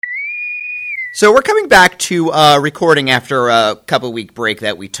So we're coming back to recording after a couple-week break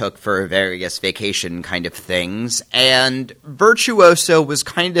that we took for various vacation kind of things, and Virtuoso was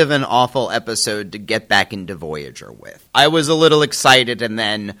kind of an awful episode to get back into Voyager with. I was a little excited, and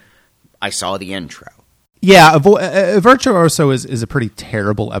then I saw the intro. Yeah, Virtuoso is a pretty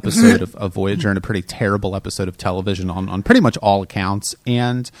terrible episode of Voyager and a pretty terrible episode of television on pretty much all accounts,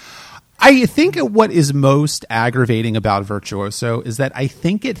 and I think what is most aggravating about Virtuoso is that I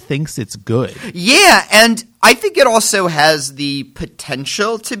think it thinks it's good. Yeah, and I think it also has the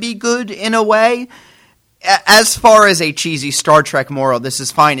potential to be good in a way. As far as a cheesy Star Trek moral, this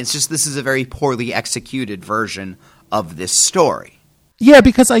is fine. It's just this is a very poorly executed version of this story. Yeah,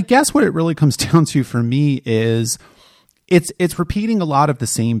 because I guess what it really comes down to for me is it's repeating a lot of the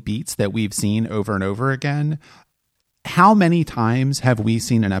same beats that we've seen over and over again. How many times have we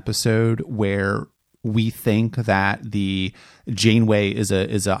seen an episode where we think that the Janeway is a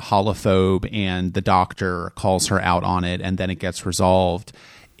holophobe and the Doctor calls her out on it and then it gets resolved?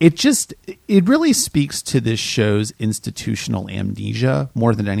 It really speaks to this show's institutional amnesia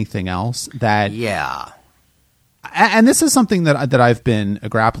more than anything else. Yeah. And this is something that I've been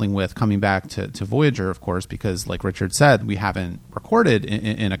grappling with coming back to Voyager, of course, because like Richard said, we haven't recorded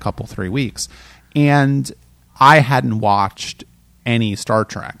in a couple, 3 weeks. And I hadn't watched any Star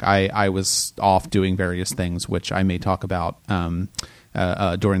Trek. I was off doing various things, which I may talk about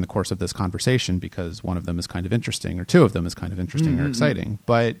during the course of this conversation, because one of them is kind of interesting, or two of them is kind of interesting or exciting.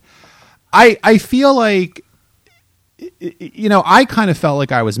 But I feel like, I kind of felt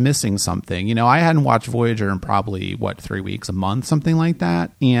like I was missing something. I hadn't watched Voyager in probably, 3 weeks, a month, something like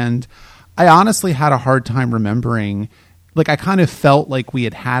that. And I honestly had a hard time remembering. Like, I kind of felt like we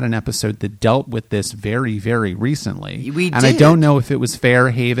had an episode that dealt with this very, very recently. We did. And I don't know if it was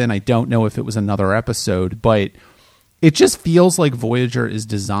Fairhaven. I don't know if it was another episode. But it just feels like Voyager is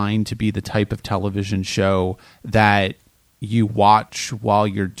designed to be the type of television show that you watch while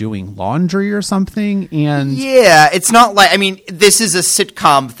you're doing laundry or something. And yeah, it's not like, this is a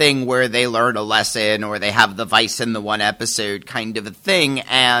sitcom thing where they learn a lesson or they have the vice in the one episode kind of a thing,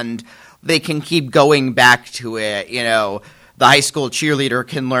 and they can keep going back to it. The high school cheerleader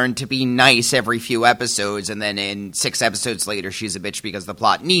can learn to be nice every few episodes, and then in 6 episodes later, she's a bitch because the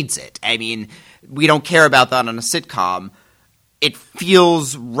plot needs it. We don't care about that on a sitcom. It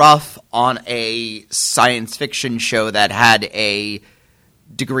feels rough on a science fiction show that had a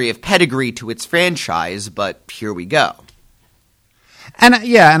degree of pedigree to its franchise, but here we go. And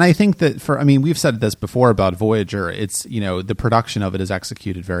and I think that we've said this before about Voyager. It's, the production of it is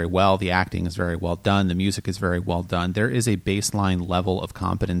executed very well. The acting is very well done. The music is very well done. There is a baseline level of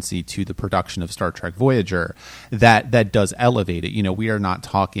competency to the production of Star Trek Voyager that does elevate it. We are not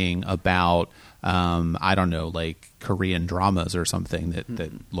talking about, like Korean dramas or something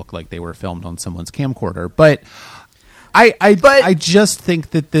that look like they were filmed on someone's camcorder. But I just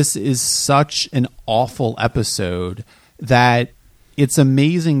think that this is such an awful episode that it's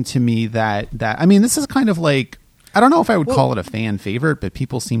amazing to me that this is kind of like, I don't know if I would call it a fan favorite, but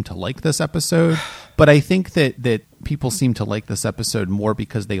people seem to like this episode. But I think that people seem to like this episode more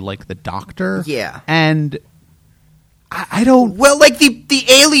because they like the Doctor. Yeah. And I don't... Well, like the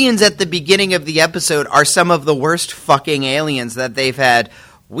aliens at the beginning of the episode are some of the worst fucking aliens that they've had.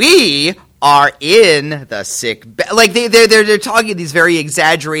 We are in the sick like they're talking these very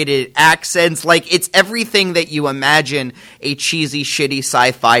exaggerated accents, like it's everything that you imagine a cheesy, shitty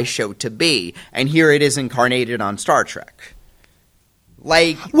sci-fi show to be, and here it is incarnated on Star Trek.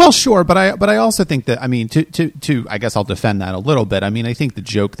 Like, well, sure, but I also think that to I guess I'll defend that a little bit. I think the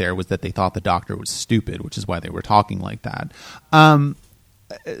joke there was that they thought the Doctor was stupid, which is why they were talking like that.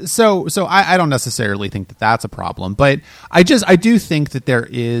 So I don't necessarily think that that's a problem, but I do think that there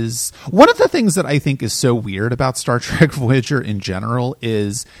is one of the things that I think is so weird about Star Trek Voyager in general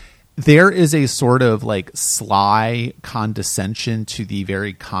is there is a sort of like sly condescension to the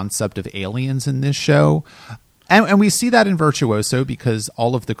very concept of aliens in this show. And we see that in Virtuoso because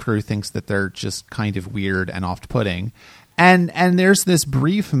all of the crew thinks that they're just kind of weird and off-putting. And there's this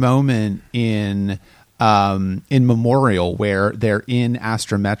brief moment in Memorial where they're in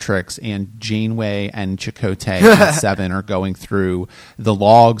Astrometrics and Janeway and Chakotay and Seven are going through the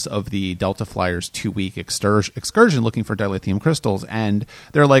logs of the Delta Flyer's 2-week excursion looking for dilithium crystals, and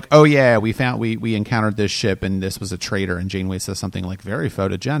they're like, oh yeah, we encountered this ship and this was a traitor, and Janeway says something like very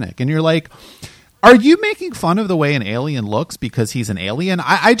photogenic, and you're like, are you making fun of the way an alien looks because he's an alien?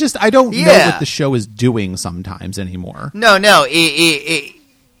 I don't know what the show is doing sometimes anymore. No,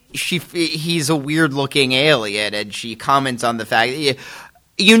 he's a weird-looking alien, and she comments on the fact that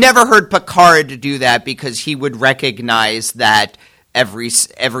you never heard Picard do that because he would recognize that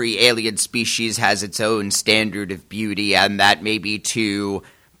every alien species has its own standard of beauty, and that maybe to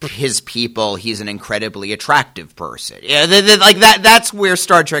his people, he's an incredibly attractive person. Yeah, like that. That's where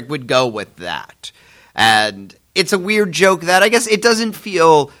Star Trek would go with that, and it's a weird joke that I guess it doesn't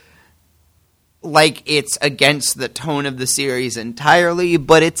feel like it's against the tone of the series entirely,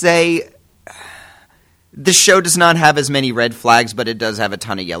 but the show does not have as many red flags, but it does have a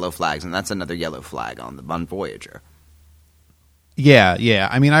ton of yellow flags, and that's another yellow flag on Voyager. Yeah.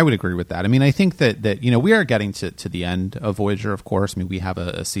 I mean, I would agree with that. I mean, I think that we are getting to the end of Voyager, of course. I mean, we have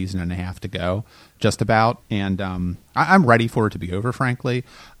a season and a half to go, just about, and I'm ready for it to be over, frankly.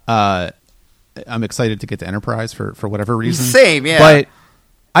 I'm excited to get to Enterprise for whatever reason. Same, yeah. But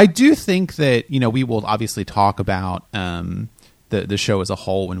I do think that, we will obviously talk about the show as a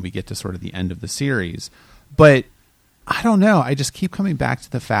whole when we get to sort of the end of the series. But I don't know. I just keep coming back to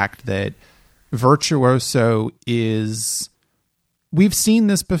the fact that Virtuoso is... We've seen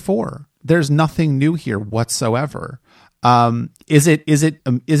this before. There's nothing new here whatsoever. Is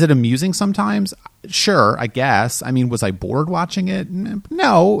it amusing sometimes? Sure, I guess. I mean, was I bored watching it?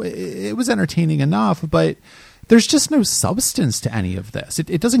 No, it was entertaining enough, but there's just no substance to any of this.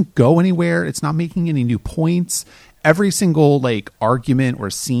 It doesn't go anywhere. It's not making any new points. Every single argument or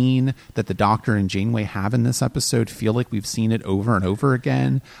scene that the Doctor and Janeway have in this episode feel like we've seen it over and over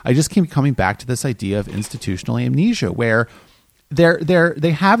again. I just keep coming back to this idea of institutional amnesia, where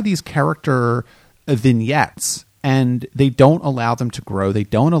they have these character vignettes and they don't allow them to grow. They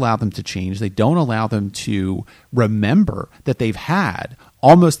don't allow them to change. They don't allow them to remember that they've had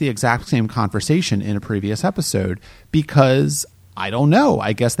almost the exact same conversation in a previous episode because, I don't know,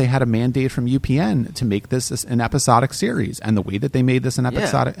 I guess they had a mandate from UPN to make this an episodic series. And the way that they made this an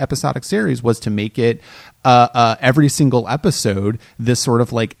episodic series was to make it every single episode this sort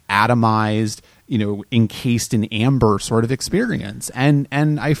of atomized, encased in amber sort of experience. And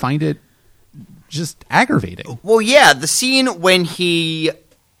I find it just aggravating. Well, yeah, the scene when he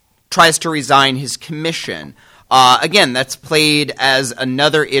tries to resign his commission, again, that's played as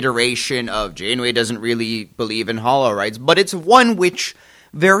another iteration of Janeway doesn't really believe in holorites, but it's one which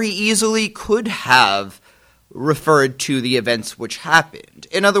very easily could have referred to the events which happened.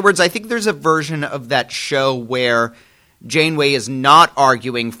 In other words, I think there's a version of that show where Janeway is not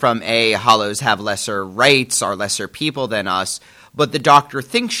arguing from Hollows have lesser rights, are lesser people than us, but the Doctor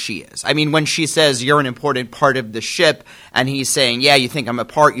thinks she is. I mean, when she says, you're an important part of the ship, and he's saying, yeah, you think I'm a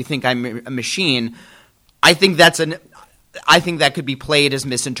part, you think I'm a machine, I think that could be played as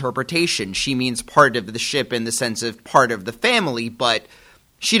misinterpretation. She means part of the ship in the sense of part of the family, but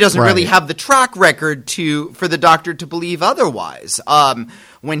she doesn't really have the track record for the Doctor to believe otherwise.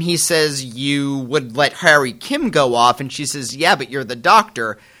 When he says you would let Harry Kim go off, and she says, yeah, but you're the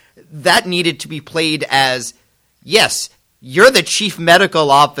Doctor, that needed to be played as, yes, you're the chief medical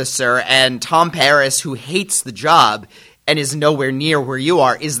officer, and Tom Paris, who hates the job and is nowhere near where you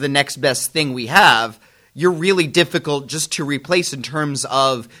are, is the next best thing we have. You're really difficult just to replace in terms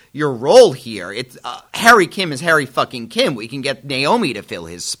of your role here. It's Harry Kim is Harry fucking Kim. We can get Naomi to fill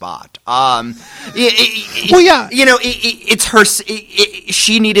his spot. It's her.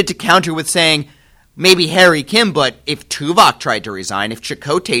 She needed to counter with saying maybe Harry Kim, but if Tuvok tried to resign, if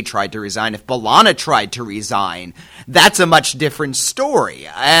Chakotay tried to resign, if B'Elanna tried to resign, that's a much different story.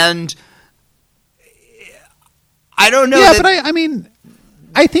 And I don't know. Yeah, but I mean,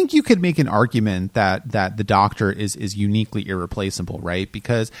 I think you could make an argument that the Doctor is uniquely irreplaceable, right?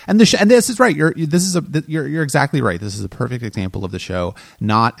 Because and this is right. You're exactly right. This is a perfect example of the show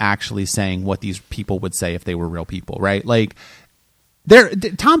not actually saying what these people would say if they were real people, right?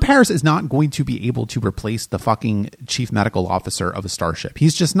 Tom Paris is not going to be able to replace the fucking chief medical officer of a starship.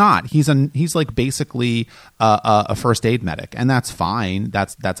 He's just not. He's basically a first aid medic, and that's fine.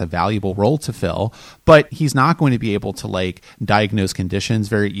 That's a valuable role to fill, but he's not going to be able to diagnose conditions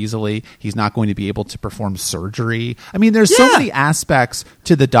very easily. He's not going to be able to perform surgery. I mean, there's so many aspects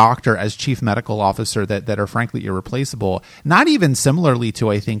to the Doctor as chief medical officer that are frankly irreplaceable. Not even similarly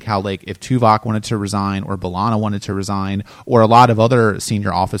to, I think, how if Tuvok wanted to resign or B'Elanna wanted to resign or a lot of other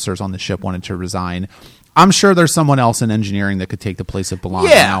senior officers on the ship wanted to resign. I'm sure there's someone else in engineering that could take the place of B'Elanna.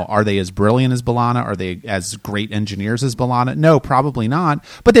 Yeah. Now, are they as brilliant as B'Elanna? Are they as great engineers as B'Elanna? No, probably not.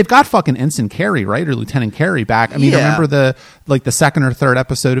 But they've got fucking Ensign Carey, right? Or Lieutenant Carey back. I mean, remember the second or third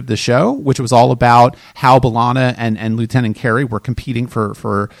episode of the show, which was all about how B'Elanna and Lieutenant Carey were competing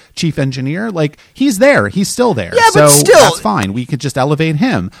for chief engineer? He's there. He's still there. Yeah, so but still, that's fine. We could just elevate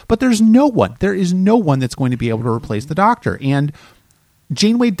him. But there is no one that's going to be able to replace the Doctor. And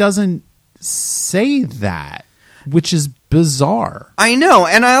Janeway doesn't say that, which is bizarre. I know,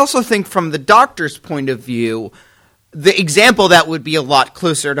 and I also think from the Doctor's point of view, The example that would be a lot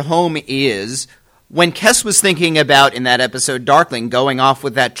closer to home is when Kes was thinking about, in that episode, Darkling, going off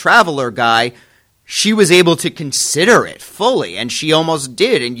with that Traveler guy, she was able to consider it fully, and she almost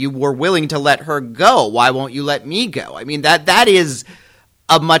did, and you were willing to let her go. Why won't you let me go? I mean, that is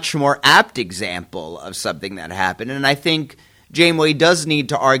a much more apt example of something that happened, and I think Janeway does need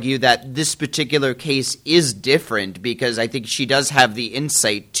to argue that this particular case is different, because I think she does have the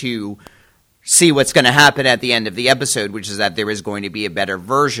insight to see what's going to happen at the end of the episode, which is that there is going to be a better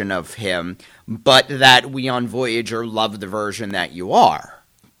version of him, but that we on Voyager love the version that you are.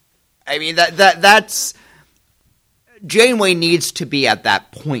 I mean, that's... Janeway needs to be at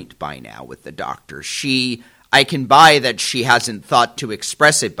that point by now with the Doctor. I can buy that she hasn't thought to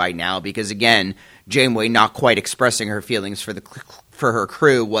express it by now, because again, Janeway not quite expressing her feelings for her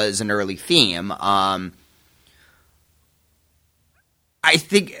crew was an early theme. I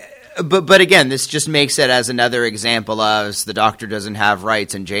think... But again, this just makes it as another example of the Doctor doesn't have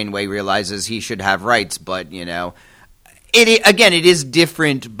rights and Janeway realizes he should have rights. But, you know, it is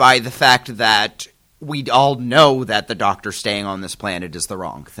different by the fact that we all know that the Doctor staying on this planet is the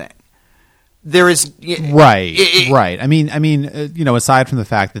wrong thing. There is... Right. I mean, you know, aside from the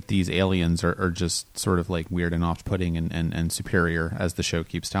fact that these aliens are just sort of like weird and off-putting and superior, as the show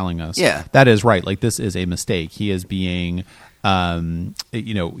keeps telling us. Yeah. That is right. Like, this is a mistake. He is being...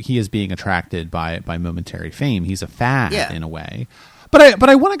 he is being attracted by momentary fame. He's a fad in a way. But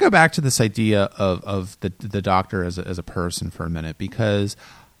I want to go back to this idea of the Doctor as a person for a minute, because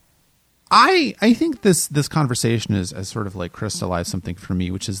I think this conversation has sort of like crystallized something for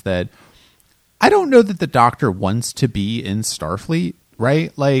me, which is that I don't know that the Doctor wants to be in Starfleet,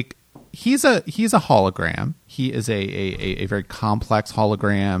 right? Like, he's a hologram. He is a very complex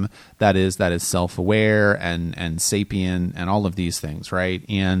hologram that is self-aware and sapient and all of these things, right?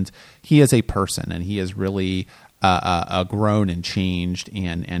 And he is a person, and he has really grown and changed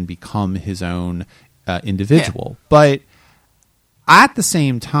and become his own individual. Yeah. But at the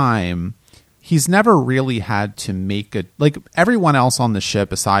same time, he's never really had to make like everyone else on the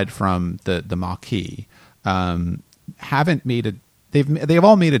ship, aside from the Maquis, haven't made a. They've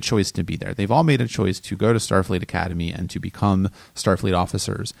all made a choice to be there. They've all made a choice to go to Starfleet Academy and to become Starfleet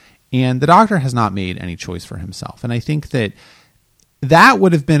officers. And the Doctor has not made any choice for himself. And I think that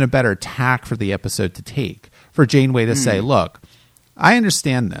would have been a better tack for the episode to take, for Janeway to say, look, I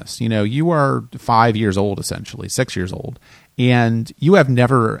understand this. You know, you are 5 years old, essentially, 6 years old, and you have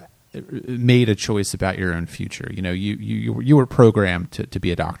never made a choice about your own future. You know, you were programmed to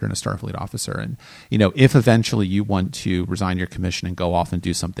be a Doctor and a Starfleet officer. And, you know, if eventually you want to resign your commission and go off and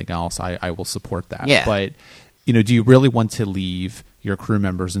do something else, I will support that. Yeah. But, you know, do you really want to leave your crew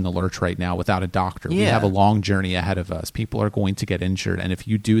members in the lurch right now without a Doctor? Yeah. We have a long journey ahead of us. People are going to get injured. And if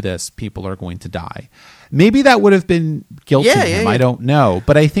you do this, people are going to die. Maybe that would have been guilt to him. I don't know.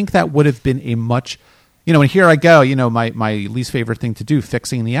 But I think that would have been a much... You know, and here I go, you know, my least favorite thing to do,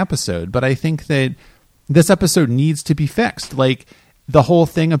 fixing the episode. But I think that this episode needs to be fixed. Like, the whole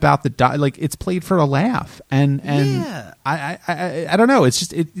thing about like, it's played for a laugh. And I don't know. It's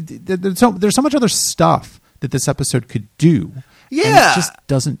just, there's so much other stuff that this episode could do. Yeah. And it just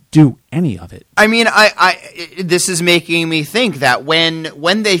doesn't do any of it. I mean, this is making me think that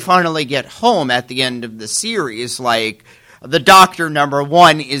when they finally get home at the end of the series, like... The Doctor, number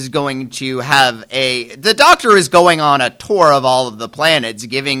one, is going to have the Doctor is going on a tour of all of the planets,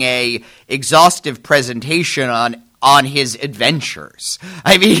 giving a exhaustive presentation on his adventures.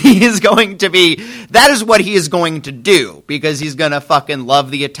 I mean, that is what he is going to do, because he's going to fucking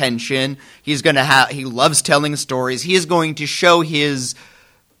love the attention. He loves telling stories. He is going to show his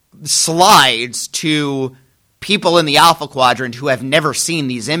slides to people in the Alpha Quadrant who have never seen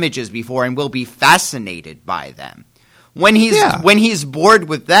these images before and will be fascinated by them. When he's bored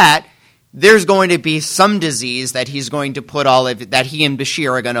with that, there's going to be some disease that he's going to put that he and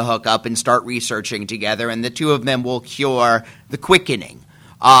Bashir are going to hook up and start researching together, and the two of them will cure the quickening.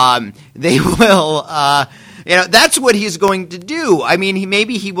 They will, that's what he's going to do. I mean,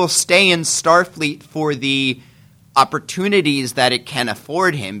 maybe he will stay in Starfleet for the opportunities that it can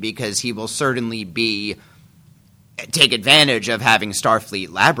afford him, because he will certainly take advantage of having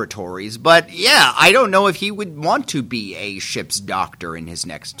Starfleet laboratories. But yeah, I don't know if he would want to be a ship's doctor in his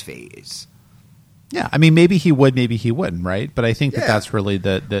next phase. Yeah, I mean, maybe he would, maybe he wouldn't, right? But I think that's really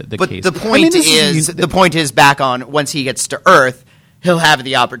the case. But the point is back on, once he gets to Earth, he'll have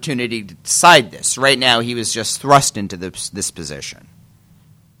the opportunity to decide this. Right now, he was just thrust into this position.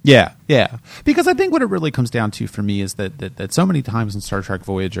 Yeah. Because I think what it really comes down to for me is that so many times in Star Trek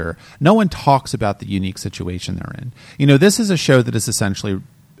Voyager, no one talks about the unique situation they're in. You know, this is a show that is essentially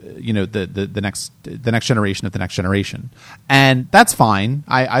the next generation of the next generation, and that's fine.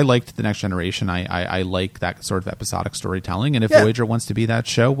 I liked the next generation. I like that sort of episodic storytelling, and if Voyager wants to be that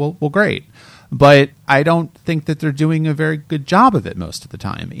show, well, great. But I don't think that they're doing a very good job of it most of the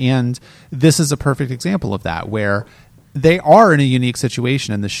time, and this is a perfect example of that, where they are in a unique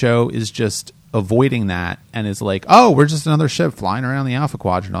situation, and the show is just avoiding that and is like, oh, we're just another ship flying around the Alpha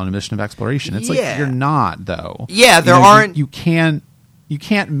Quadrant on a mission of exploration. It's like, you're not, though. Yeah, there aren't. You can't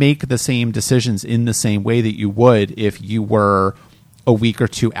make the same decisions in the same way that you would if you were a week or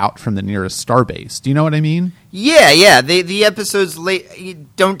two out from the nearest starbase. Do you know what I mean? Yeah. The episodes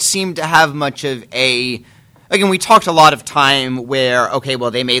don't seem to have much of a... Again, we talked a lot of time where, okay,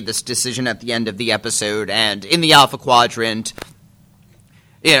 well, they made this decision at the end of the episode, and in the Alpha Quadrant...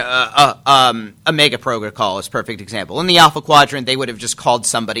 Omega Protocol is a perfect example. In the Alpha Quadrant, they would have just called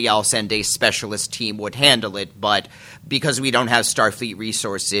somebody else and a specialist team would handle it, but because we don't have Starfleet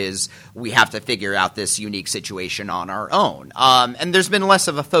resources, we have to figure out this unique situation on our own. And there's been less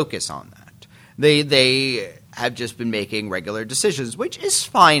of a focus on that. They have just been making regular decisions, which is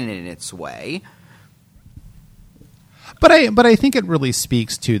fine in its way. But I think it really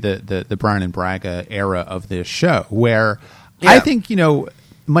speaks to the Brian and Braga era of this show, where I think,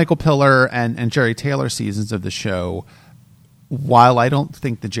 Michael Piller and Jerry Taylor seasons of the show, while I don't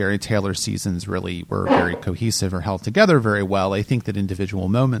think the Jerry Taylor seasons really were very cohesive or held together very well, I think that individual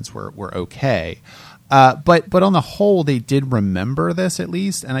moments were okay. But on the whole, they did remember this at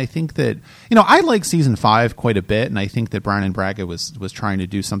least. And I think that, I like season 5 quite a bit. And I think that Brian and Braga was trying to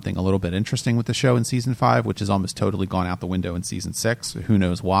do something a little bit interesting with the show in season 5, which has almost totally gone out the window in season 6. Who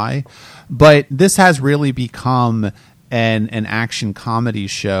knows why? But this has really become an action comedy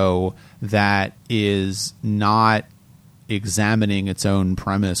show that is not examining its own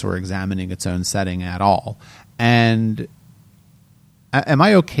premise or examining its own setting at all. And am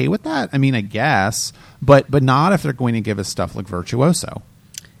I okay with that? I mean, I guess, but not if they're going to give us stuff like Virtuoso.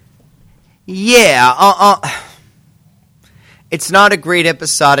 Yeah, it's not a great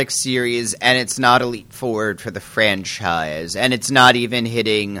episodic series, and it's not a leap forward for the franchise, and it's not even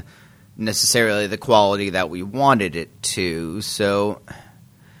hitting necessarily the quality that we wanted it to. So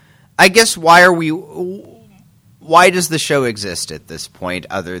I guess why does the show exist at this point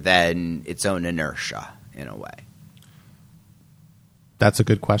other than its own inertia in a way? That's a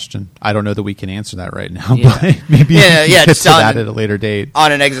good question. I don't know that we can answer that right now, but maybe we can get to that at a later date.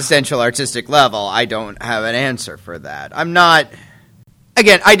 On an existential artistic level, I don't have an answer for that. I'm not...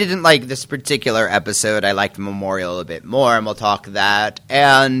 Again, I didn't like this particular episode. I liked Memorial a bit more, and we'll talk that.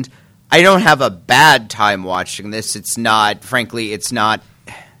 And I don't have a bad time watching this. It's not, frankly,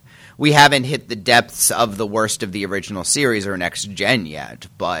 we haven't hit the depths of the worst of the original series or Next Gen yet,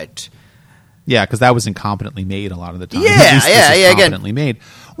 but... Yeah, because that was incompetently made a lot of the time. Yeah. Incompetently made.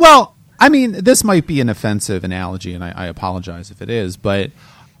 Well, I mean, this might be an offensive analogy, and I apologize if it is, but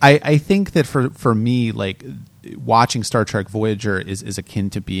I think that for me, like, watching Star Trek Voyager is akin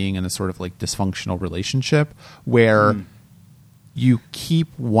to being in a sort of like dysfunctional relationship where you keep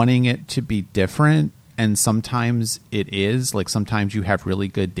wanting it to be different, and sometimes it is. Like, sometimes you have really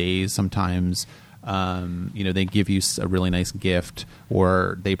good days, sometimes they give you a really nice gift,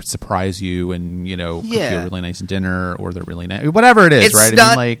 or they surprise you and cook you a really nice dinner, or they're really nice, whatever it is. It's right?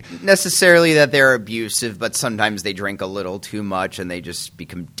 Not necessarily that they're abusive, but sometimes they drink a little too much and they just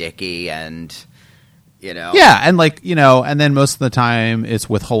become dicky, and and then most of the time it's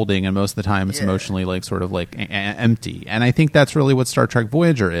withholding, and most of the time it's emotionally like sort of like empty. And I think that's really what Star Trek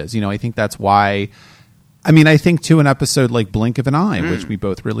Voyager is. I think that's why. I mean, I think to an episode like Blink of an Eye, which we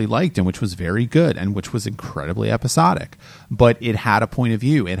both really liked and which was very good and which was incredibly episodic, but it had a point of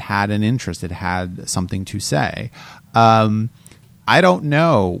view. It had an interest. It had something to say. I don't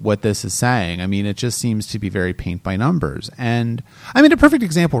know what this is saying. I mean, it just seems to be very paint by numbers. And I mean, a perfect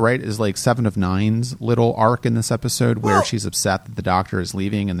example, right, is like Seven of Nine's little arc in this episode where she's upset that the Doctor is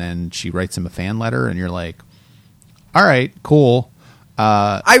leaving, and then she writes him a fan letter, and you're like, all right, cool.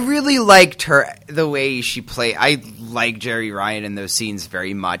 I really liked the way she played. I like Jeri Ryan in those scenes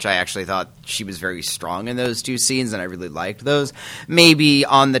very much. I actually thought she was very strong in those two scenes, and I really liked those. Maybe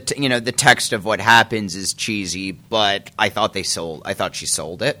on the the text of what happens is cheesy, but I thought she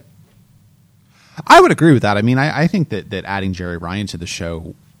sold it. I would agree with that. I mean, I think that adding Jeri Ryan to the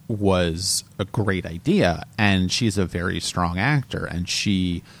show was a great idea, and she's a very strong actor, and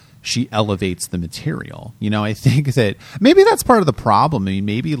she elevates the material. I think that maybe that's part of the problem. I mean,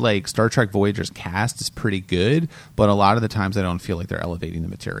 maybe like Star Trek Voyager's cast is pretty good, but a lot of the times I don't feel like they're elevating the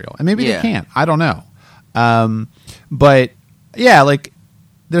material. And maybe they can't. I don't know. But yeah, like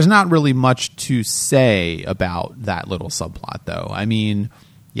there's not really much to say about that little subplot, though. I mean,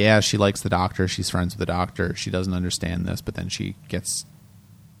 yeah, she likes the Doctor. She's friends with the Doctor. She doesn't understand this, but then she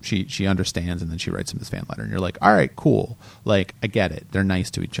understands, and then she writes him this fan letter. And you're like, all right, cool. Like, I get it. They're nice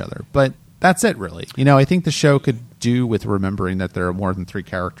to each other. But that's it, really. I think the show could do with remembering that there are more than 3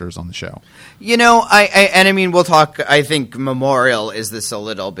 characters on the show. We'll talk. I think Memorial is this a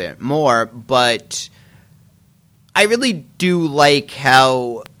little bit more, but I really do like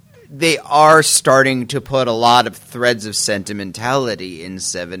how they are starting to put a lot of threads of sentimentality in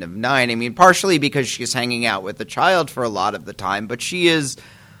 7 of 9. Partially because she's hanging out with the child for a lot of the time, but she is,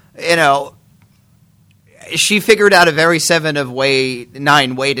 she figured out a very 7 of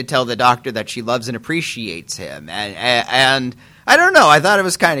 9 way to tell the Doctor that she loves and appreciates him. And I don't know, I thought it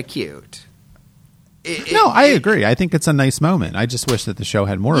was kind of cute. I agree. I think it's a nice moment. I just wish that the show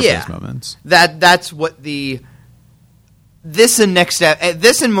had more of those moments. That's what this and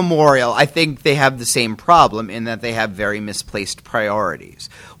Memorial, I think they have the same problem in that they have very misplaced priorities.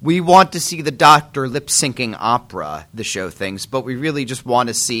 We want to see the Doctor lip-syncing opera, the show thinks, but we really just want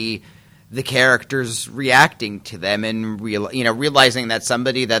to see the characters reacting to them and realizing that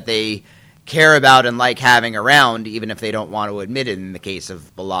somebody that they care about and like having around, even if they don't want to admit it in the case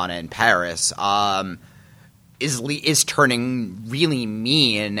of B'Elanna and Paris, is turning really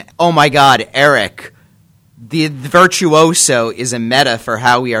mean. Oh my God, Eric. The virtuoso is a meta for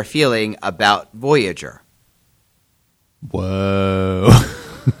how we are feeling about Voyager. Whoa.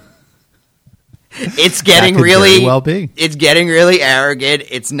 It's getting it's getting really arrogant.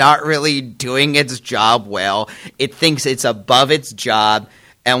 It's not really doing its job well. It thinks it's above its job,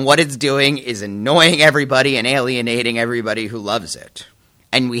 and what it's doing is annoying everybody and alienating everybody who loves it.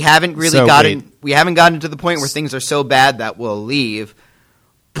 And we haven't really gotten to the point where things are so bad that we'll leave.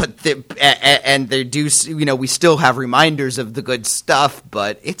 But they do, we still have reminders of the good stuff,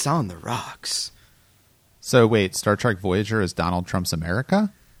 but it's on the rocks. So wait, Star Trek Voyager is Donald Trump's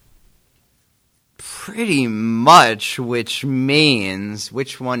America? Pretty much, which means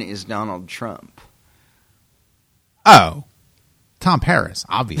which one is Donald Trump? Oh, Tom Paris,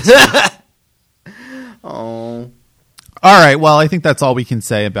 obviously. Oh. All right, well, I think that's all we can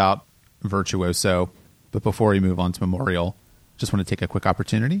say about Virtuoso. But before we move on to Memorial, just want to take a quick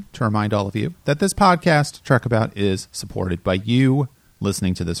opportunity to remind all of you that this podcast, Trek About, is supported by you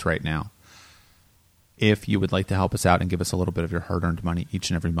listening to this right now. If you would like to help us out and give us a little bit of your hard-earned money each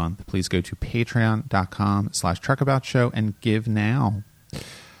and every month, please go to patreon.com/trekaboutshow and give now.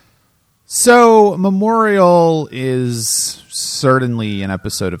 So, Memorial is certainly an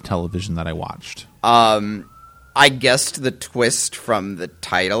episode of television that I watched. I guessed the twist from the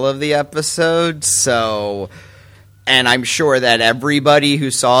title of the episode, so... And I'm sure that everybody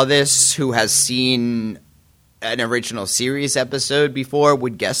who saw this, who has seen an original series episode before,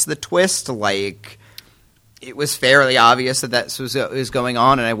 would guess the twist. Like, it was fairly obvious that was going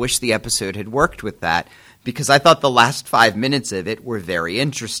on, and I wish the episode had worked with that, because I thought the last 5 minutes of it were very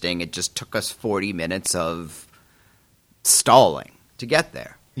interesting. It just took us 40 minutes of stalling to get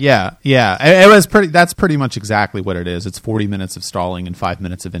there. Yeah. It was that's pretty much exactly what it is. It's 40 minutes of stalling and 5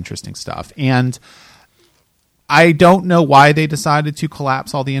 minutes of interesting stuff. And I don't know why they decided to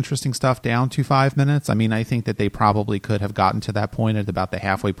collapse all the interesting stuff down to 5 minutes. I think that they probably could have gotten to that point at about the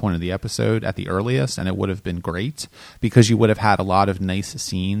halfway point of the episode at the earliest, and it would have been great because you would have had a lot of nice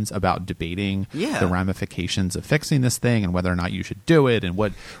scenes about debating the ramifications of fixing this thing and whether or not you should do it and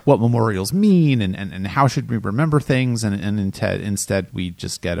what memorials mean and how should we remember things. And instead we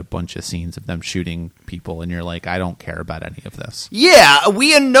just get a bunch of scenes of them shooting people, and you're like, I don't care about any of this. Yeah,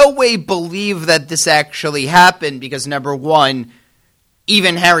 we in no way believe that this actually happened. Because, number one,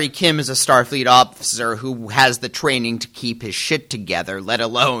 even Harry Kim is a Starfleet officer who has the training to keep his shit together, let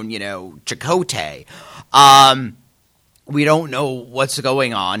alone, Chakotay. We don't know what's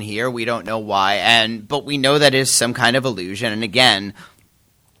going on here. We don't know why. But we know that is some kind of illusion. And again,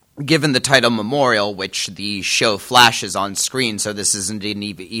 given the title Memorial, which the show flashes on screen, so this isn't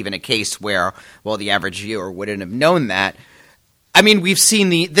even a case where, the average viewer wouldn't have known that. We've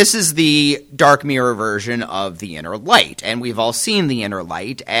seen this is the Dark Mirror version of The Inner Light, and we've all seen The Inner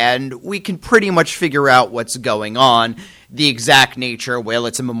Light, and we can pretty much figure out what's going on. The exact nature,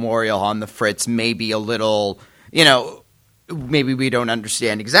 it's a memorial on the Fritz, maybe a little, maybe we don't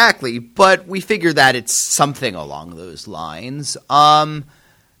understand exactly, but we figure that it's something along those lines. And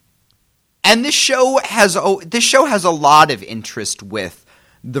this show has a lot of interest with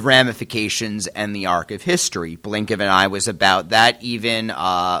the ramifications and the arc of history. Blink of an Eye was about that. Even,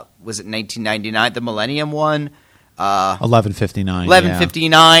 was it 1999, the Millennium one? 1159.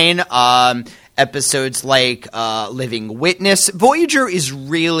 1159. Yeah. Episodes like Living Witness. Voyager is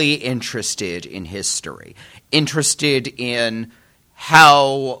really interested in history, interested in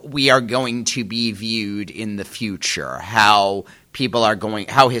how we are going to be viewed in the future, how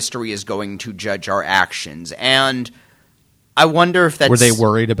history is going to judge our actions. And I wonder if that's... Were they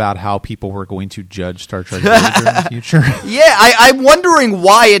worried about how people were going to judge Star Trek Voyager in the future? Yeah, I'm wondering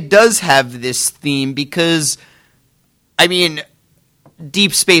why it does have this theme, because, I mean,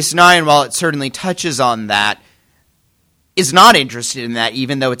 Deep Space Nine, while it certainly touches on that, is not interested in that,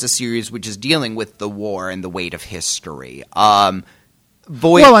 even though it's a series which is dealing with the war and the weight of history.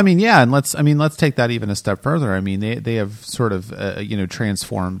 Well, I mean, yeah, and let's take that even a step further. I mean, they have sort of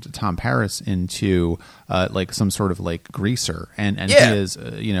transformed Tom Paris into like some sort of like greaser, and he is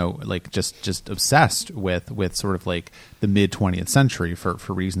like just obsessed with sort of like the mid 20th century for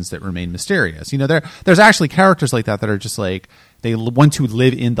reasons that remain mysterious. There's actually characters like that are just like, they want to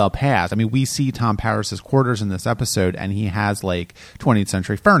live in the past. I mean, we see Tom Paris's quarters in this episode, and he has like 20th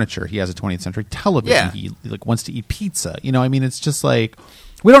century furniture. He has a 20th century television. Yeah. He like wants to eat pizza. I mean, it's just like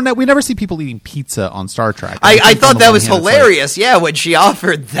we never see people eating pizza on Star Trek. I thought that was hilarious. When she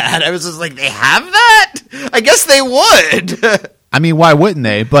offered that, I was just like, they have that? I guess they would. I mean, why wouldn't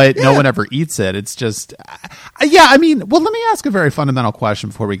they? But no one ever eats it. It's just, I mean, well, let me ask a very fundamental question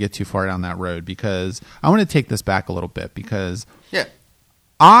before we get too far down that road, because I want to take this back a little bit, because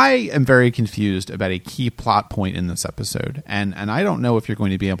I am very confused about a key plot point in this episode. And I don't know if you're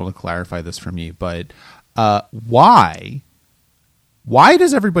going to be able to clarify this for me, but why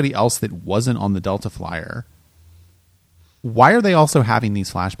does everybody else that wasn't on the Delta Flyer, why are they also having these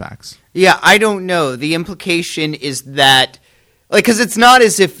flashbacks? Yeah, I don't know. The implication is that, like, because it's not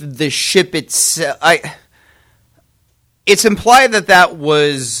as if the ship itself... It's implied that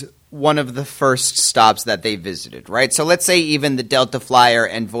was one of the first stops that they visited, right? So let's say even the Delta Flyer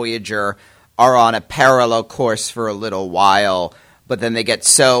and Voyager are on a parallel course for a little while, but then they get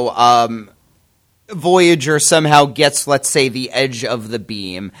Voyager somehow gets, let's say, the edge of the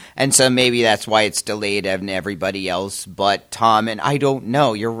beam, and so maybe that's why it's delayed and everybody else but Tom. And I don't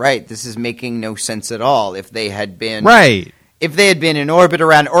know. You're right. This is making no sense at all. If they had been... Right. If they had been in orbit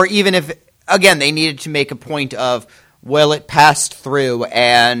around, or even if, again, they needed to make a point of, well, it passed through,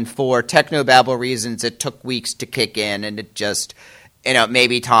 and for technobabble reasons, it took weeks to kick in, and it just,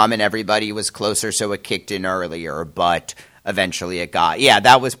 maybe Tom and everybody was closer, so it kicked in earlier, but eventually it got... Yeah,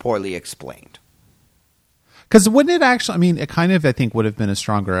 that was poorly explained. Because wouldn't it actually... I mean, it kind of, I think, would have been a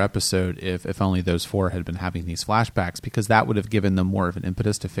stronger episode if only those four had been having these flashbacks, because that would have given them more of an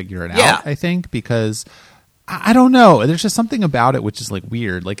impetus to figure it out, I think, because... I don't know. There's just something about it which is like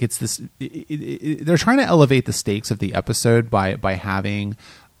weird. Like it's this. They're trying to elevate the stakes of the episode by having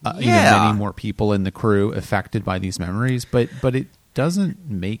many more people in the crew affected by these memories, but it doesn't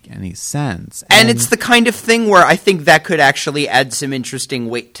make any sense. And it's the kind of thing where I think that could actually add some interesting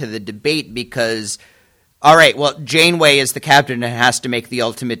weight to the debate, because, all right, well, Janeway is the captain and has to make the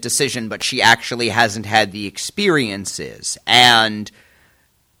ultimate decision, but she actually hasn't had the experiences, and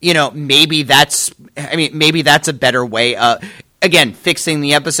maybe that's a better way of, again, fixing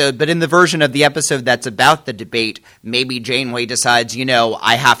the episode. But in the version of the episode that's about the debate, maybe Janeway decides,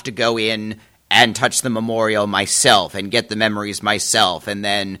 I have to go in and touch the memorial myself and get the memories myself. And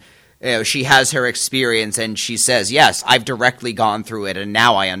then she has her experience and she says, yes, I've directly gone through it, and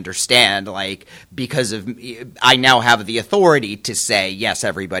now I understand, because of I now have the authority to say, yes,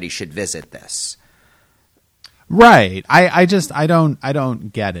 everybody should visit this. Right. I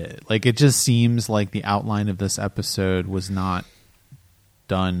don't get it. Like, it just seems like the outline of this episode was not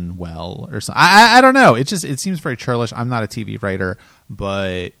done well or something. I don't know. It seems very churlish. I'm not a TV writer,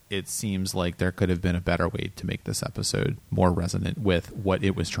 but it seems like there could have been a better way to make this episode more resonant with what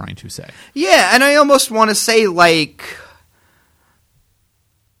it was trying to say. Yeah, and I almost want to say,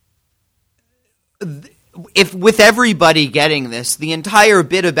 if with everybody getting this, the entire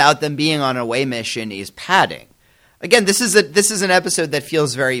bit about them being on an away mission is padding. Again, this is an episode that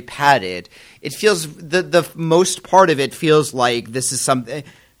feels very padded. It feels the most part of it feels like this is something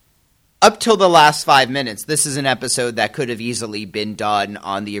up till the last 5 minutes. This is an episode that could have easily been done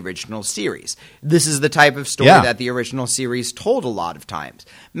on the original series. This is the type of story that the original series told a lot of times.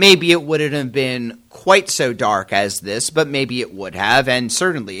 Maybe it wouldn't have been quite so dark as this, but maybe it would have. And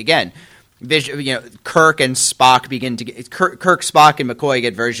certainly, again, Kirk and Spock Kirk, Spock, and McCoy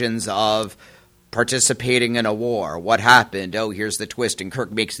get versions of participating in a war. What happened? Oh, here's the twist, and Kirk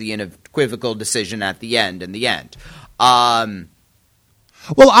makes the unequivocal decision at the end.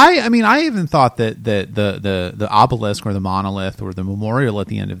 Well, I even thought that the obelisk or the monolith or the memorial at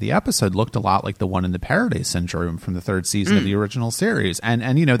the end of the episode looked a lot like the one in the Paradise Syndrome from the third season of the original series, and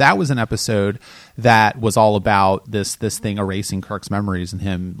that was an episode that was all about this thing erasing Kirk's memories and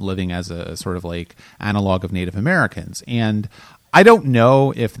him living as a sort of like analog of Native Americans. And I don't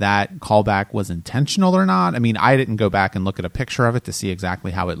know if that callback was intentional or not. I mean, I didn't go back and look at a picture of it to see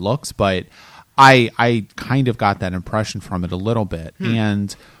exactly how it looks, but I kind of got that impression from it a little bit.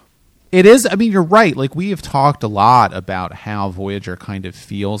 And it is, I mean, you're right. Like, we have talked a lot about how Voyager kind of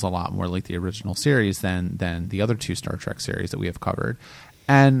feels a lot more like the original series than the other 2 Star Trek series that we have covered.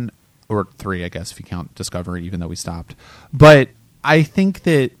 Or 3, I guess, if you count Discovery, even though we stopped. But I think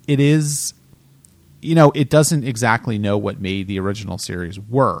that it is, it doesn't exactly know what made the original series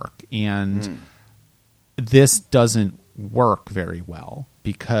work. And this doesn't work very well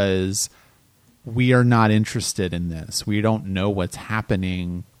because we are not interested in this. We don't know what's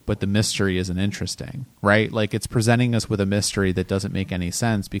happening, but the mystery isn't interesting, right? Like, it's presenting us with a mystery that doesn't make any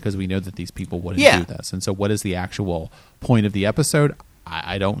sense because we know that these people wouldn't do this. And so what is the actual point of the episode?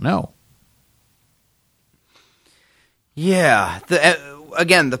 I don't know. Yeah.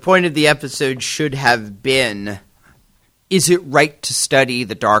 Again, the point of the episode should have been, is it right to study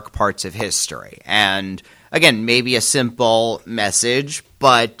the dark parts of history? And again, maybe a simple message,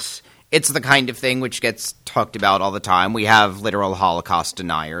 but it's the kind of thing which gets talked about all the time. We have literal Holocaust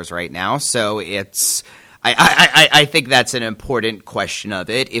deniers right now, so it's... I think that's an important question of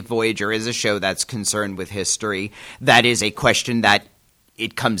it. If Voyager is a show that's concerned with history, that is a question that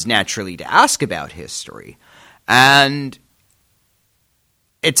it comes naturally to ask about history. And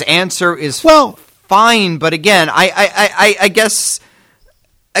its answer is fine, but again, I guess...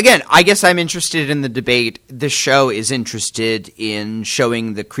 Again, I guess I'm interested in the debate. The show is interested in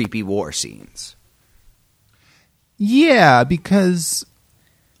showing the creepy war scenes. Yeah, because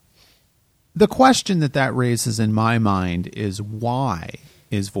the question that raises in my mind is, why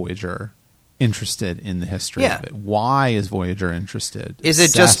is Voyager interested in the history of it? Why is Voyager interested? Is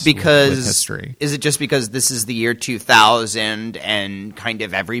it just because with history? Is it just because this is the year 2000 and kind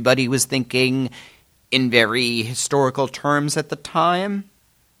of everybody was thinking in very historical terms at the time?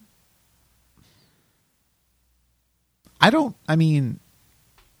 I don't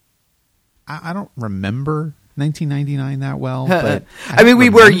remember 1999 that well, but I mean, we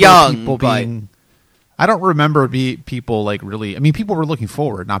were young, I don't remember people like really. I mean, people were looking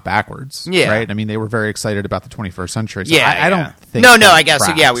forward, not backwards. Yeah, right. I mean, they were very excited about the 21st century. So yeah, I don't think. No. I guess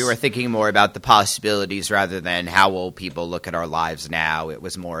we were thinking more about the possibilities rather than how will people look at our lives now. It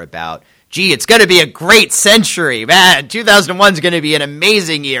was more about, gee, it's going to be a great century, man. 2001 is going to be an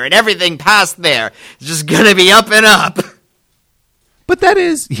amazing year, and everything past there is just going to be up and up. But that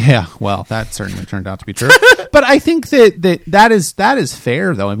is, that certainly turned out to be true. But I think that is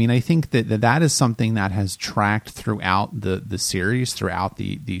fair, though. I mean, I think that is something that has tracked throughout the series, throughout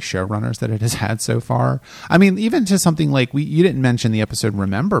the showrunners that it has had so far. I mean, even to something like, you didn't mention the episode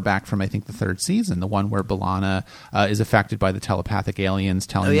Remember back from, I think, the 3rd season, the one where B'Elanna is affected by the telepathic aliens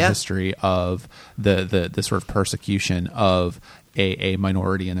telling the history of the sort of persecution of a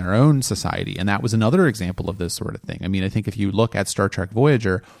minority in their own society. And that was another example of this sort of thing. I mean, I think if you look at Star Trek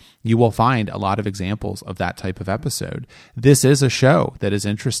Voyager, you will find a lot of examples of that type of episode. This is a show that is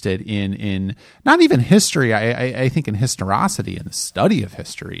interested in not even history. I think in historicity, in the study of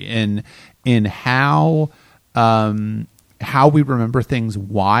history, in how we remember things,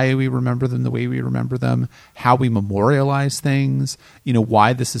 why we remember them the way we remember them, how we memorialize things,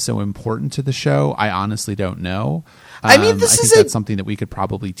 why this is so important to the show. I honestly don't know. I mean, that's something that we could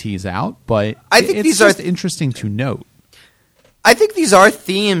probably tease out, but I think these are interesting to note. I think these are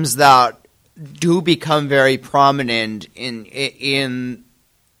themes that do become very prominent in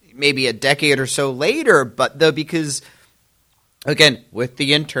maybe a decade or so later, but because, again, with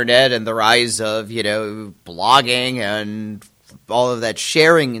the internet and the rise of, blogging and all of that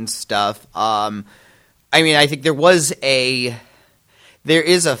sharing and stuff, I mean, I think there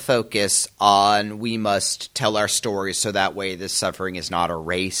is a focus on we must tell our stories so that way this suffering is not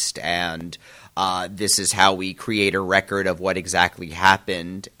erased, and this is how we create a record of what exactly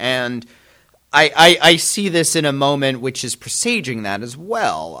happened. And I see this in a moment which is presaging that as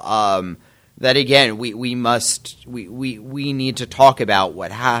well. That again, we need to talk about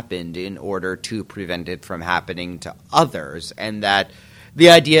what happened in order to prevent it from happening to others, and that the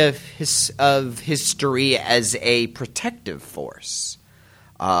idea of history as a protective force.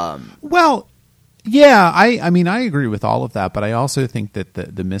 I mean, I agree with all of that, but I also think that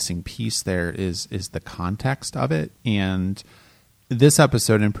the missing piece there is the context of it. And this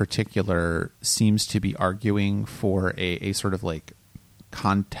episode in particular seems to be arguing for a sort of like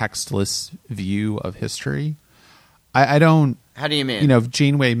contextless view of history. I don't... How do you mean?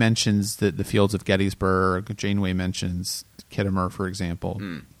 Janeway mentions the fields of Gettysburg. Janeway mentions Kittimer, for example.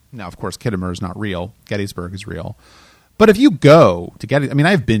 Now, of course, Kittimer is not real. Gettysburg is real. But if you go to Gettysburg, I mean,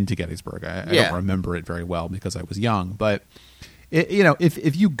 I've been to Gettysburg. I don't remember it very well because I was young. But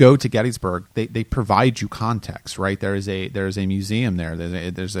if you go to Gettysburg, they provide you context, right? There's a museum there.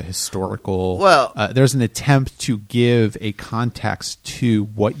 There's a historical. There's an attempt to give a context to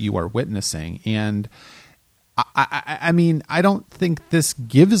what you are witnessing, and I mean, I don't think this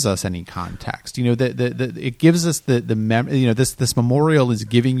gives us any context. It gives us this memorial is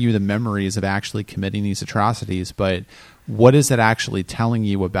giving you the memories of actually committing these atrocities, but what is it actually telling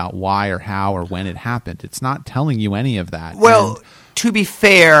you about why or how or when it happened? It's not telling you any of that. Well, to be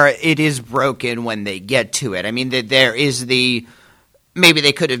fair, it is broken when they get to it. I mean, there is maybe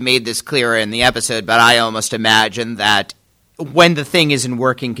they could have made this clearer in the episode, but I almost imagine that when the thing is in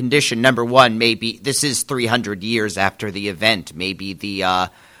working condition, number one, maybe this is 300 years after the event. Maybe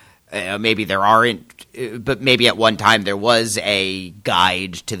maybe there aren't, but maybe at one time there was a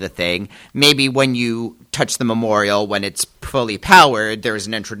guide to the thing. Maybe when you touch the memorial, when it's fully powered, there's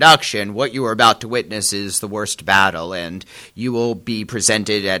an introduction. What you are about to witness is the worst battle, and you will be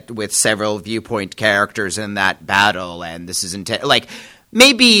presented with several viewpoint characters in that battle, and this is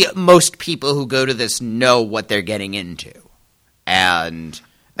maybe most people who go to this know what they're getting into. And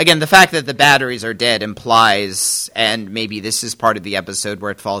again, the fact that the batteries are dead implies, and maybe this is part of the episode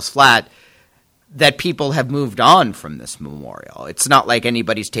where it falls flat, that people have moved on from this memorial. It's not like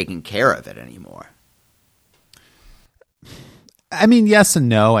anybody's taking care of it anymore. I mean, yes and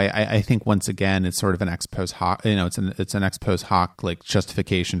no. I think once again, it's sort of an ex post hoc. It's an ex post hoc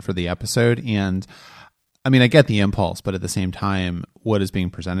justification for the episode. And I mean, I get the impulse, but at the same time, what is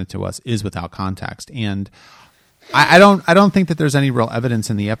being presented to us is without context. And I don't think that there's any real evidence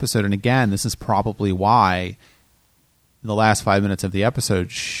in the episode. And again, this is probably why the last 5 minutes of the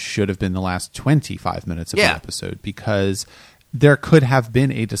episode should have been the last 25 minutes of the episode, because there could have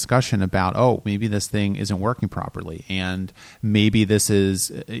been a discussion about, maybe this thing isn't working properly, and maybe this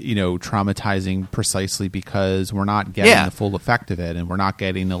is, traumatizing precisely because we're not getting the full effect of it, and we're not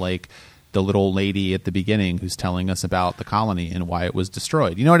getting the little lady at the beginning who's telling us about the colony and why it was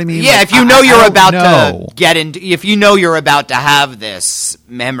destroyed. You know what I mean? Yeah, if you know you're about to get into, if you know you're about to have this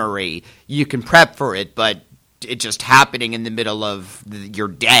memory, you can prep for it, but it just happening in the middle of your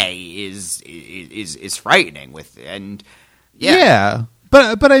day is frightening. But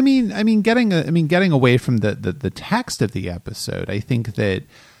I mean, getting away from the text of the episode, I think that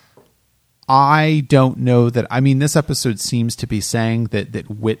I don't know that. I mean, this episode seems to be saying that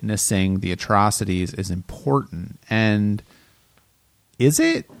witnessing the atrocities is important, and is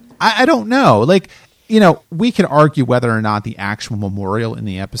it? I don't know. We could argue whether or not the actual memorial in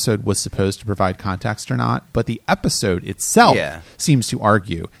the episode was supposed to provide context or not, but the episode itself seems to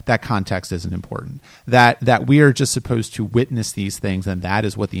argue that context isn't important. That we are just supposed to witness these things, and that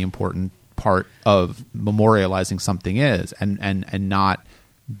is what the important part of memorializing something is, and not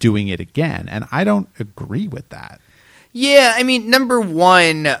doing it again. And I don't agree with that. Yeah, I mean, number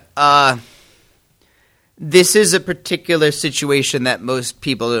one, this is a particular situation that most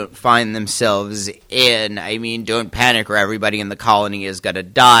people don't find themselves in. I mean, don't panic or everybody in the colony is going to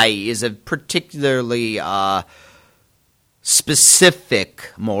die is a particularly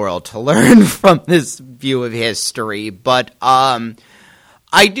specific moral to learn from this view of history. But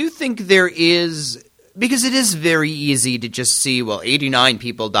I do think there is, because it is very easy to just see, 89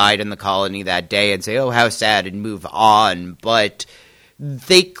 people died in the colony that day and say, oh, how sad, and move on. But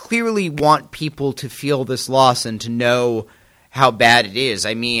they clearly want people to feel this loss and to know how bad it is.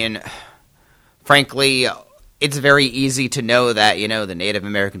 I mean, frankly, it's very easy to know that, the Native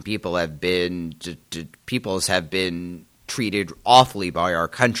American people have been treated awfully by our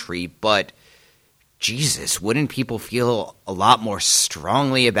country, but Jesus, wouldn't people feel a lot more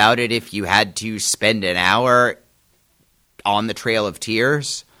strongly about it if you had to spend an hour on the Trail of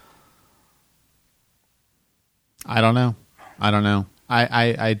Tears? I don't know.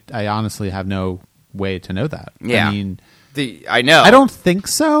 I honestly have no way to know that. Yeah. I mean, I know. I don't think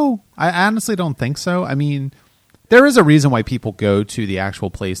so. I honestly don't think so. I mean, there is a reason why people go to the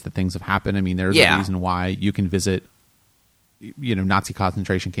actual place that things have happened. I mean, there's a reason why you can visit, Nazi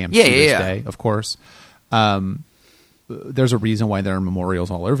concentration camps to this day, of course. There's a reason why there are memorials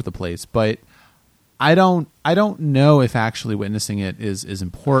all over the place, but I don't know if actually witnessing it is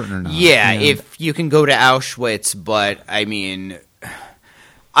important or not. Yeah, if you can go to Auschwitz, but I mean,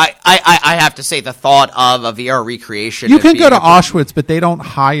 I have to say the thought of a VR recreation. You can go to Auschwitz, but they don't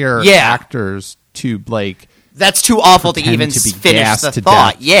hire actors to That's too awful to even finish the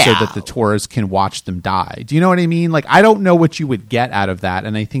thought. So that the tourists can watch them die. Do you know what I mean? I don't know what you would get out of that,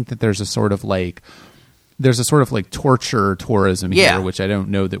 and I think that there's a sort of there's a sort of like torture tourism Yeah. here, which I don't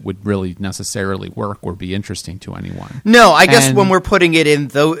know that would really necessarily work or be interesting to anyone. No, I guess when we're putting it in,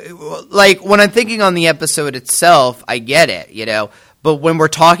 though, like when I'm thinking on the episode itself, I get it, you know. But when we're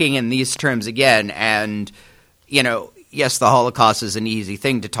talking in these terms again, and, you know, yes, the Holocaust is an easy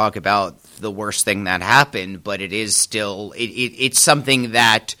thing to talk about, the worst thing that happened, but it is still, it's something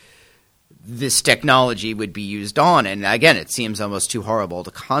that this technology would be used on. And again, it seems almost too horrible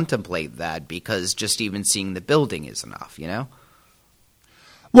to contemplate that, because just even seeing the building is enough, you know?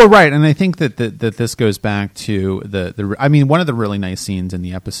 Well, right, and I think that this goes back to the. I mean, one of the really nice scenes in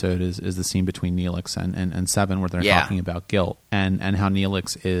the episode is the scene between Neelix and Seven, where they're talking about guilt and how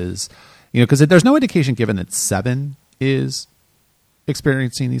Neelix is, you know, because there's no indication given that Seven is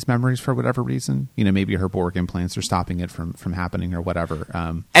experiencing these memories for whatever reason. You know, maybe her Borg implants are stopping it from happening or whatever.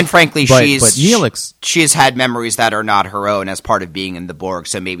 And frankly, but Neelix, she's had memories that are not her own as part of being in the Borg,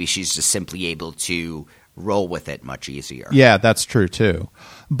 so maybe she's just simply able to roll with it much easier. Yeah, that's true too.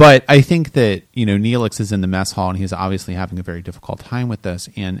 But I think that, you know, Neelix is in the mess hall and he's obviously having a very difficult time with this,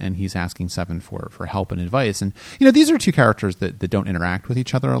 and he's asking Seven for help and advice. And, you know, these are two characters that don't interact with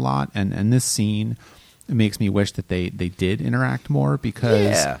each other a lot, and this scene makes me wish that they did interact more,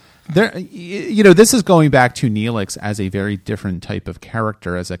 because there, you know, this is going back to Neelix as a very different type of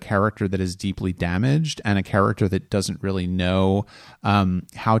character, as a character that is deeply damaged and a character that doesn't really know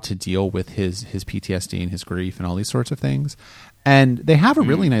how to deal with his PTSD and his grief and all these sorts of things. And they have a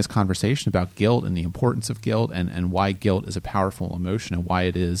really nice conversation about guilt and the importance of guilt, and why guilt is a powerful emotion, and why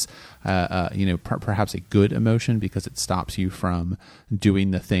it is, you know, perhaps a good emotion, because it stops you from doing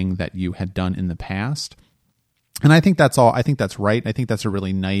the thing that you had done in the past. And I think that's all. I think that's right. I think that's a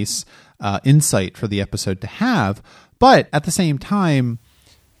really nice insight for the episode to have. But at the same time,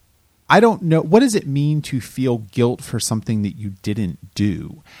 I don't know, what does it mean to feel guilt for something that you didn't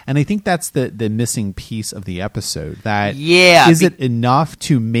do? And I think that's the missing piece of the episode. That is it enough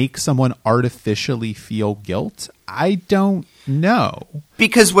to make someone artificially feel guilt? I don't know.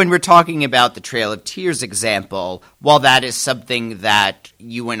 Because when we're talking about the Trail of Tears example, while that is something that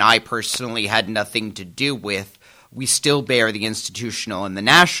you and I personally had nothing to do with, we still bear the institutional and the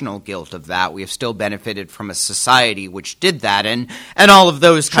national guilt of that. We have still benefited from a society which did that, and all of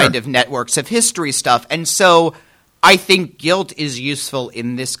those kind of networks of history stuff. And so I think guilt is useful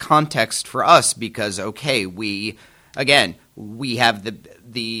in this context for us because, okay, we have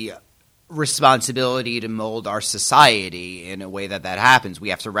the responsibility to mold our society in a way that happens. We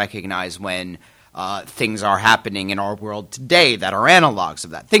have to recognize when things are happening in our world today that are analogs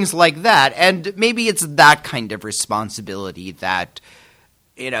of that, things like that. And maybe it's that kind of responsibility that,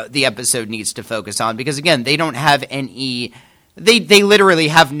 you know, the episode needs to focus on, because again, they don't have any, they literally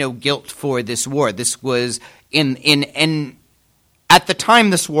have no guilt for this war. This was in at the time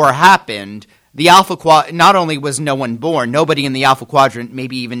this war happened, the Alpha Quadrant, not only was no one born, nobody in the Alpha Quadrant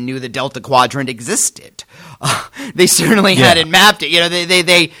maybe even knew the Delta Quadrant existed. They certainly hadn't mapped it. You know,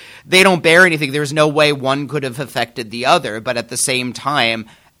 they don't bear anything. There's no way one could have affected the other. But at the same time,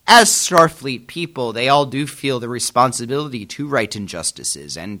 as Starfleet people, they all do feel the responsibility to right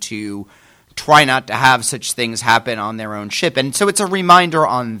injustices and to try not to have such things happen on their own ship. And so it's a reminder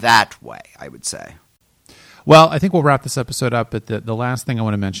on that way, I would say. Well, I think we'll wrap this episode up, but the last thing I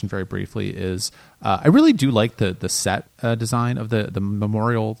want to mention very briefly is I really do like the set design of the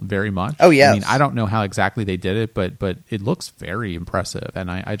memorial very much. Oh, yes. I mean, I don't know how exactly they did it, but it looks very impressive, and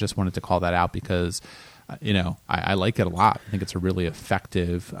I just wanted to call that out because, you know, I like it a lot. I think it's a really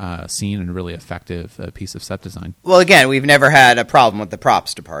effective scene and a really effective piece of set design. Well, again, we've never had a problem with the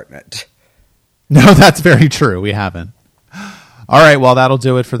props department. No, that's very true. We haven't. All right, well, that'll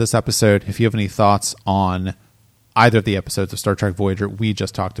do it for this episode. If you have any thoughts on either of the episodes of Star Trek Voyager we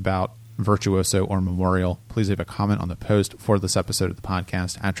just talked about, Virtuoso or Memorial, please leave a comment on the post for this episode of the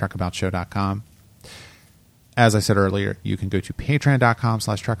podcast at trekaboutshow.com. As I said earlier, you can go to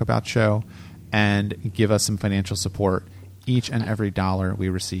patreon.com/trekaboutshow and give us some financial support. Each and every dollar we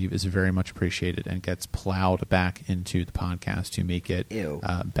receive is very much appreciated and gets plowed back into the podcast to make it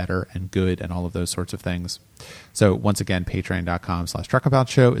better and good and all of those sorts of things. So once again,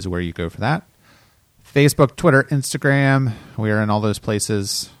 patreon.com/trekaboutshow is where you go for that. Facebook, Twitter, Instagram, we are in all those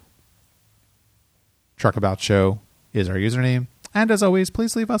places. Trek About Show is our username. And as always,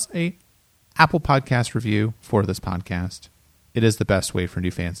 please leave us a Apple Podcast review for this podcast. It is the best way for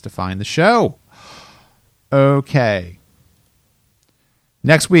new fans to find the show. Okay.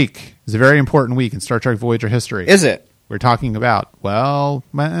 Next week is a very important week in Star Trek Voyager history. Is it? We're talking about, well,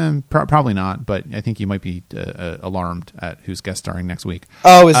 probably not, but I think you might be alarmed at who's guest starring next week.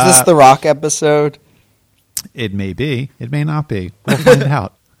 Oh, is this the Rock episode? It may be. It may not be. We'll find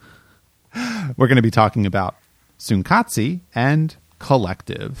out. We're going to be talking about Tsunkatse and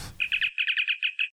Collective.